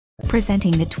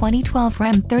Presenting the 2012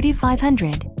 Ram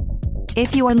 3500.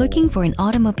 If you are looking for an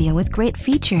automobile with great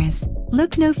features,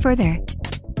 look no further.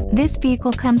 This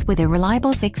vehicle comes with a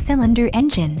reliable 6-cylinder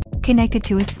engine, connected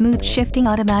to a smooth shifting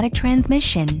automatic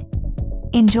transmission.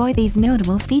 Enjoy these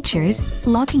notable features: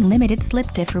 locking limited slip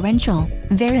differential,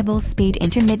 variable speed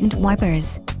intermittent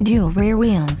wipers, dual rear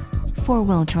wheels,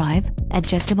 4-wheel drive,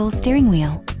 adjustable steering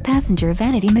wheel, passenger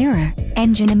vanity mirror,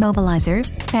 engine immobilizer,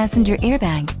 passenger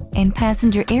airbag, and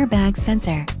passenger airbag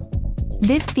sensor.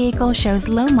 This vehicle shows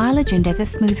low mileage and has a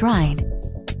smooth ride.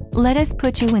 Let us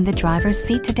put you in the driver's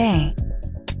seat today.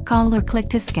 Call or click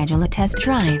to schedule a test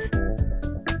drive.